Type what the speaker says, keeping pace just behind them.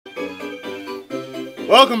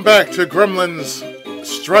Welcome back to Gremlins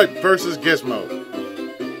Stripe vs. Gizmo.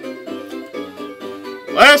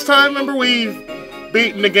 Last time, remember, we've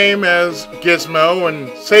beaten the game as Gizmo and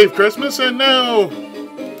saved Christmas, and now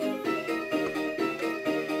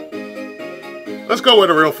let's go where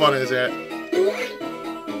the real fun is at.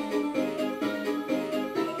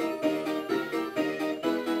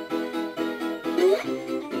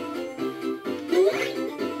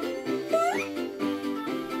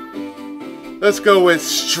 Let's go with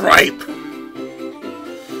Stripe.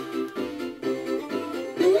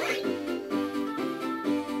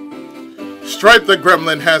 Stripe the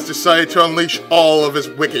Gremlin has decided to unleash all of his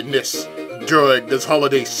wickedness during this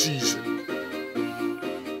holiday season.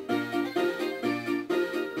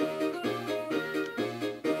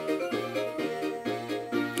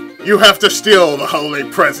 You have to steal the holiday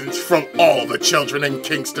presents from all the children in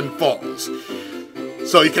Kingston Falls,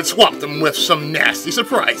 so you can swap them with some nasty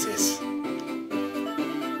surprises.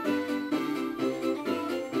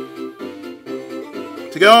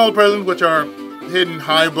 To get all the presents which are hidden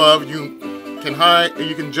high above, you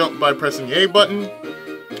can jump by pressing the A button.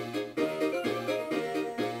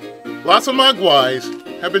 Lots of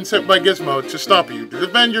Mogwais have been sent by Gizmo to stop you. To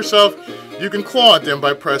defend yourself, you can claw at them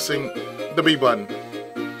by pressing the B button.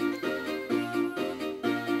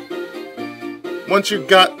 Once you've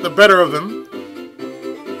got the better of them,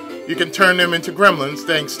 you can turn them into gremlins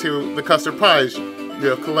thanks to the custard pies you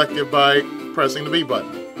have collected by pressing the B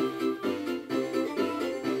button.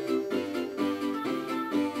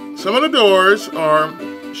 Some of the doors are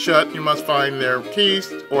shut. You must find their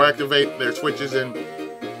keys or activate their switches in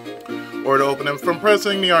order to open them from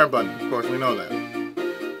pressing the R button. Of course, we know that.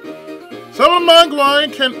 Some of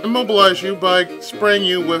Mogwai can immobilize you by spraying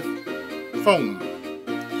you with foam.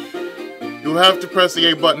 You'll have to press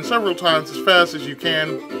the A button several times as fast as you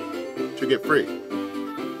can to get free.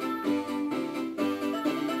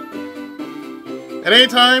 At any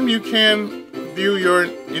time, you can view your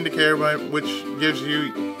indicator, which gives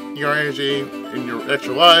you your energy and your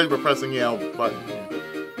extra lives by pressing the L button.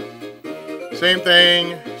 Same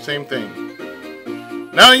thing, same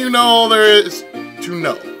thing. Now you know all there is to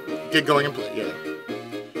know. Get going and play, yeah.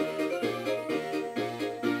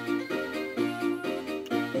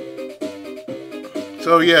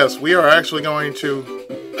 So yes, we are actually going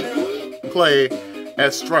to play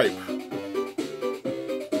as Stripe.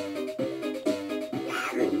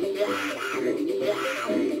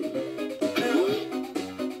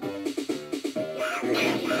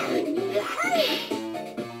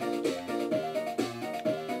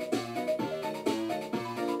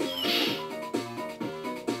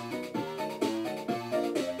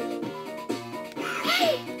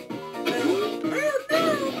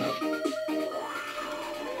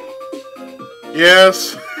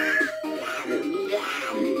 Yes.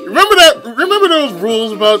 Remember those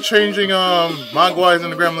rules about changing Mogwais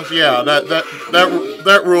into Gremlins? Yeah,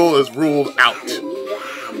 that rule is ruled out.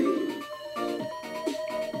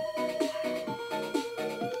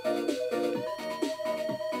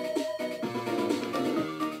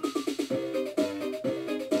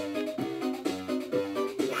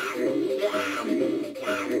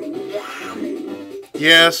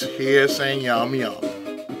 Yes, he is saying yum yum.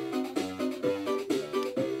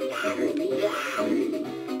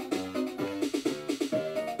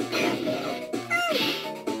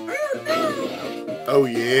 Oh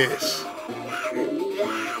yes.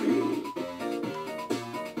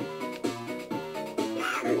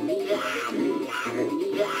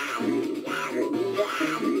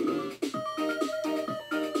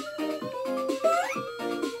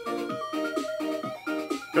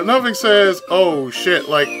 But nothing says, oh shit,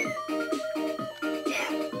 like...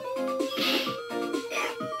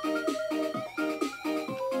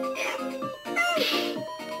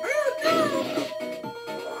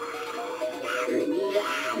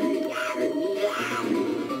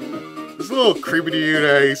 It's a little creepy to you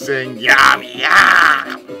that he's saying, yum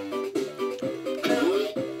yum!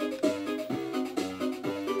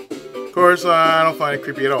 Of course, I don't find it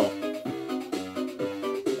creepy at all.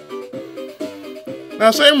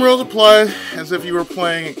 Now, same rules apply as if you were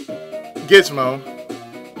playing Gizmo.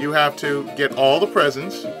 You have to get all the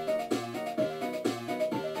presents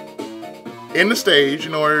in the stage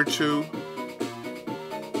in order to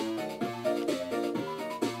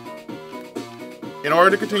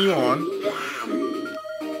continue on.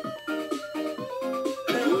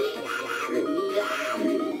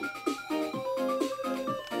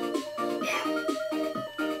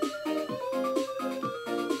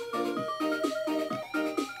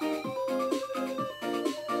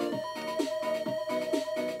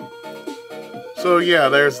 So yeah,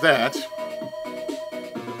 there's that.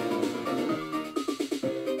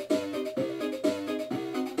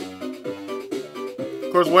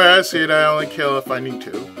 Of course, the way I see it, I only kill if I need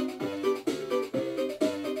to.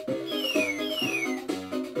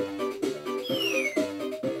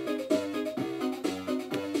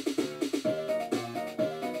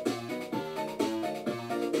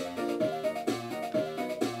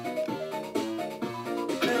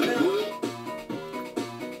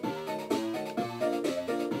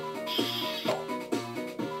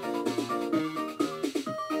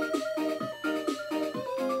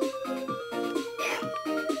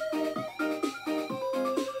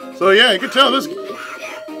 So yeah, you can tell this.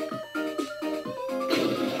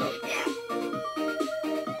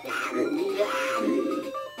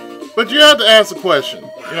 But you have to ask the question,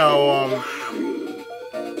 you know,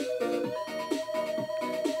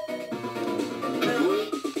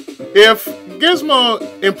 if Gizmo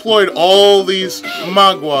employed all these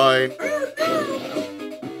Mogwai,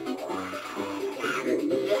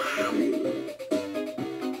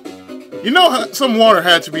 you know, some water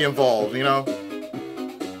had to be involved, you know?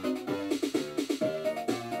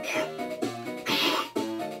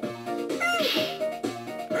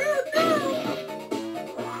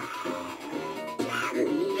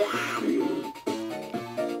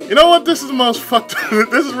 You know what? This is the most fucked up.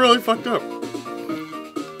 This is really fucked up.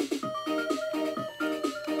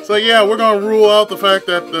 So yeah, we're gonna rule out the fact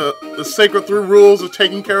that the Sacred 3 rules of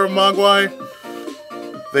taking care of Mogwai,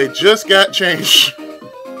 they just got changed.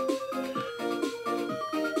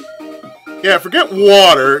 Yeah, forget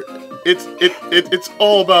water. It's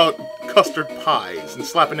all about custard pies and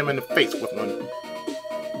slapping them in the face with one.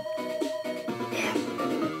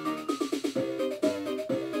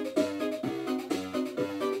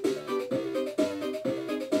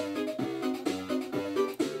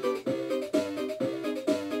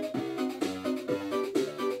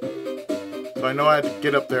 So I know I had to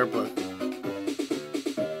get up there, but...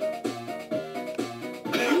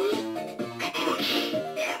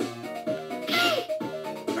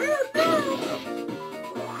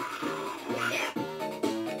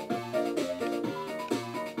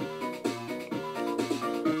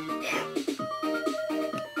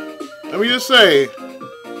 let me just say...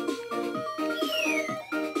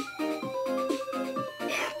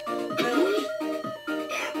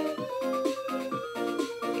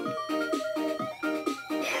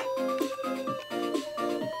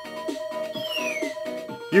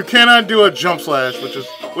 you cannot do a jump slash,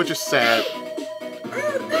 which is sad.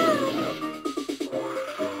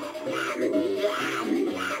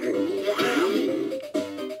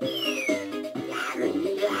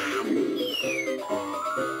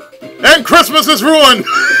 And Christmas is ruined!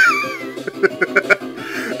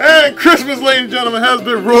 And Christmas, ladies and gentlemen, has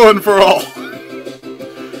been ruined for all.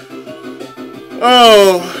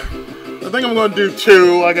 Oh, I think I'm gonna do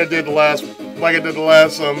 2 like I did the last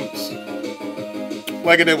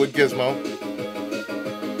like I did with Gizmo.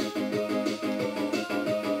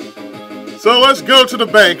 So let's go to the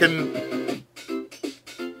bank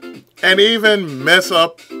and even mess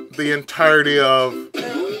up the entirety of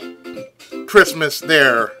Christmas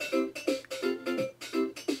there.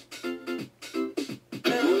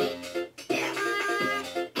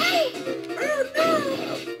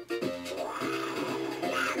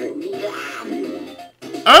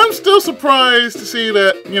 I'm still surprised to see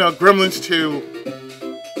that, you know, Gremlins 2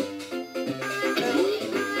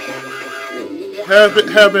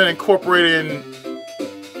 have been incorporated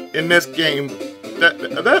in this game.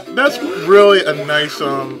 That's really a nice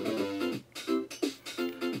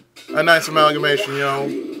amalgamation, you know.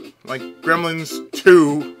 Like Gremlins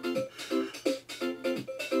 2,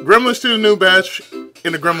 the new batch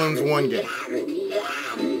in the Gremlins 1 game.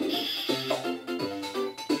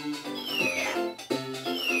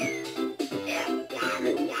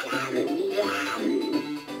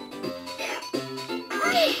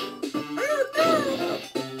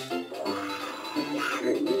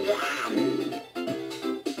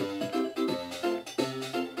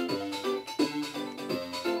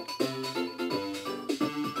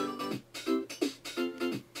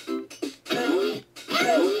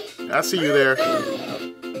 I see you there.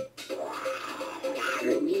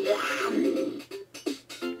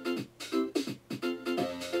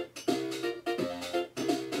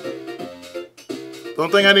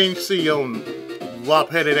 Don't think I didn't see your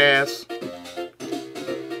lop-headed ass.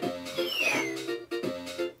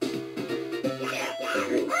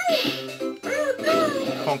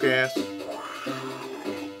 Punk ass.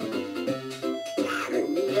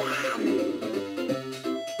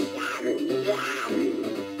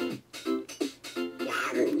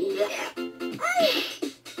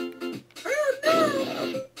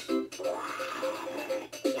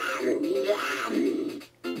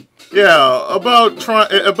 Yeah, about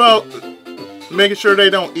making sure they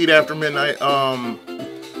don't eat after midnight.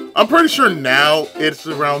 I'm pretty sure now it's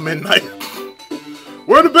around midnight.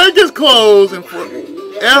 Where the bank is closed and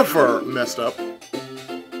forever messed up.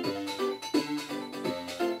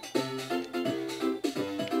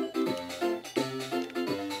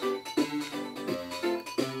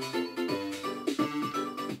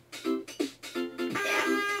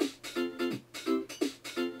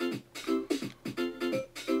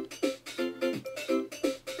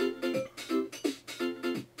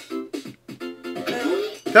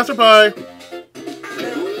 Castor pie.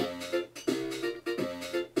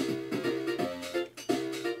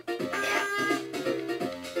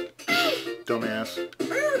 Dumbass.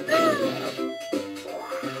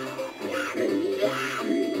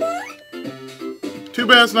 Too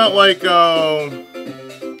bad it's not like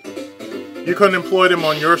you couldn't employ them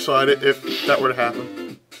on your side if that were to happen.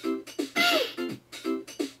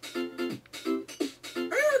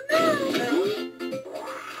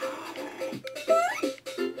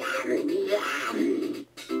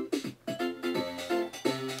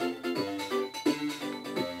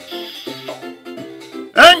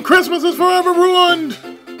 And Christmas is forever ruined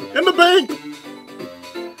in the bank.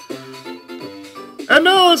 And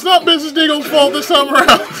no, it's not Mrs. Deagle's fault this time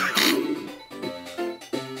around.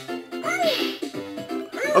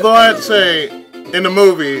 Although I have to say, in the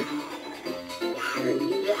movie,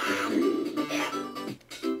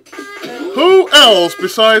 who else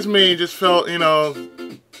besides me just felt, you know,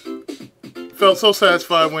 felt so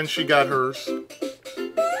satisfied when she got hers?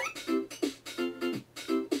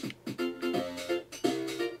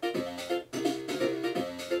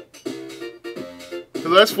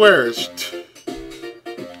 Because I swear,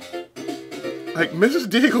 like, Mrs.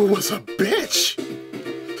 Deagle was a bitch.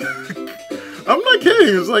 I'm not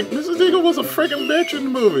kidding. It's like Mrs. Deagle was a freaking bitch in the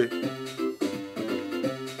movie.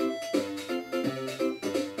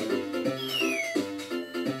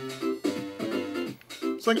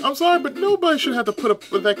 It's like, I'm sorry, but nobody should have to put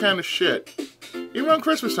up with that kind of shit. Even on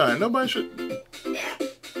Christmas time, nobody should.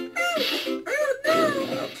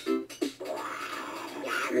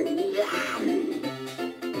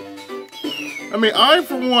 I mean, I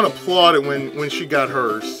for one applauded when she got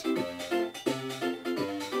hers.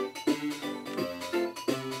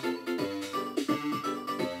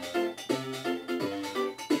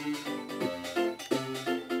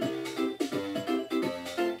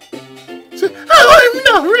 Oh, I'm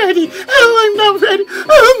not ready! Oh, I'm not ready!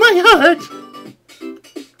 Oh, my heart!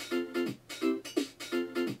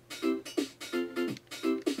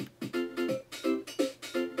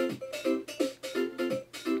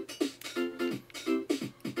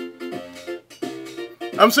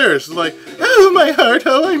 I'm serious. It's like, oh, my heart!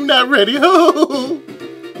 Oh, I'm not ready! Oh!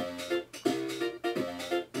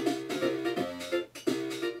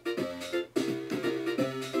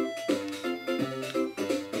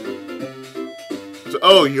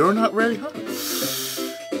 Oh, you're not ready, huh?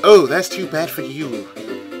 Oh, that's too bad for you.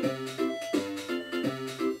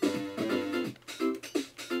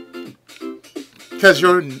 Cause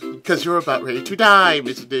you're about ready to die,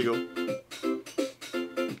 Mr. Deagle.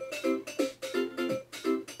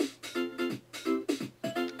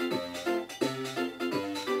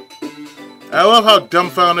 I love how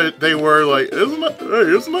dumbfounded they were. Like, isn't that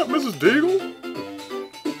Mrs. Deagle?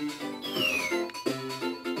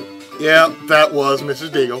 Yeah, that was Mrs.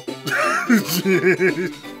 Deagle.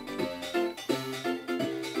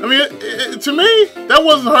 I mean, to me, that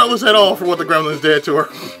wasn't heartless at all for what the Gremlins did to her.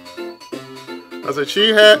 I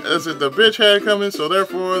said the bitch had it coming, so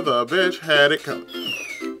therefore the bitch had it coming.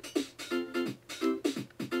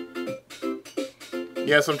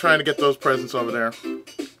 Yes, I'm trying to get those presents over there.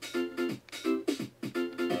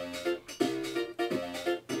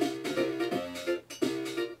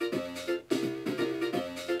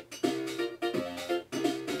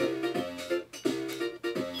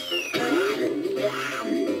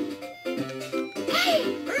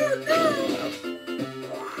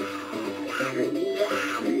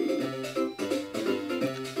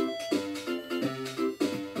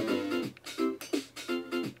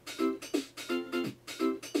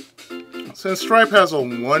 Since Stripe has a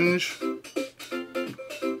lunge,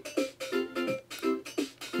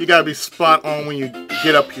 you gotta be spot on when you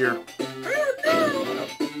get up here.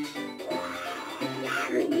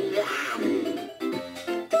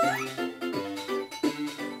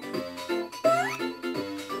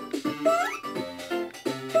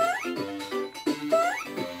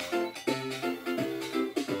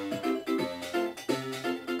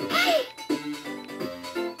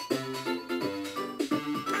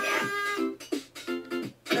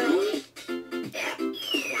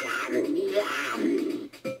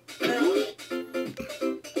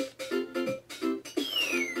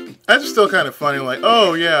 That's still kind of funny. Like,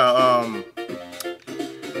 oh yeah,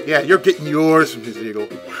 yeah, you're getting yours from his eagle.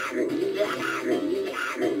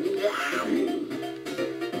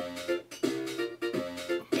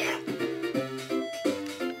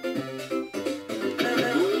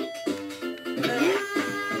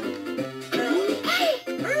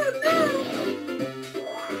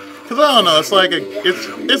 Cause I don't know, it's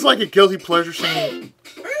like a guilty pleasure seeing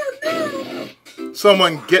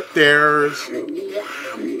someone get theirs.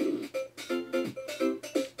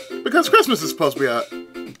 Because Christmas is supposed to be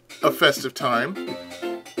a festive time.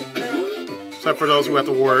 Except for those who have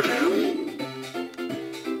to work.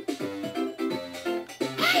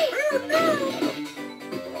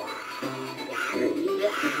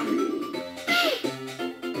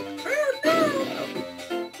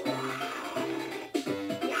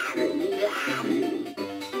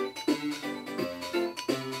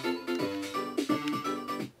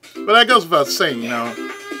 But that goes without saying, you know.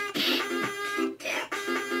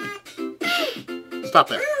 Stop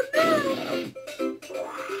that.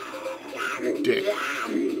 Dick.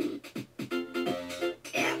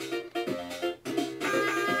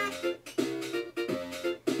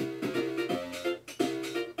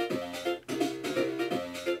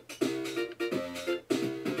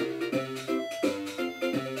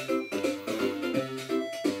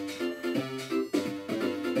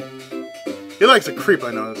 He likes to creep,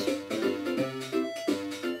 I noticed.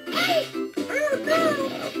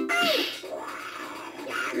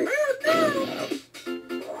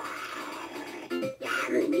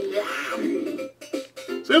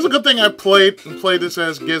 So it's a good thing I played this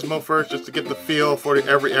as Gizmo first, just to get the feel for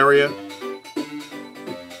every area.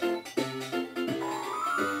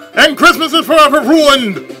 And Christmas is forever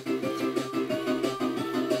ruined!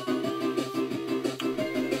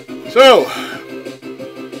 So,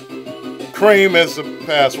 cream is the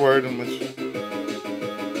password, in which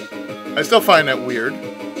I still find that weird.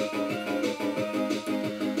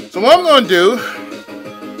 So what I'm going to do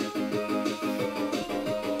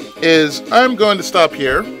is I'm going to stop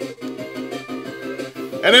here,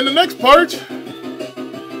 and in the next part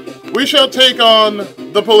we shall take on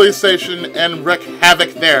the police station and wreak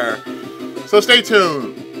havoc there. So stay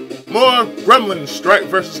tuned. More Gremlins Strike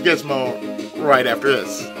vs. Gizmo right after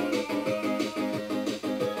this.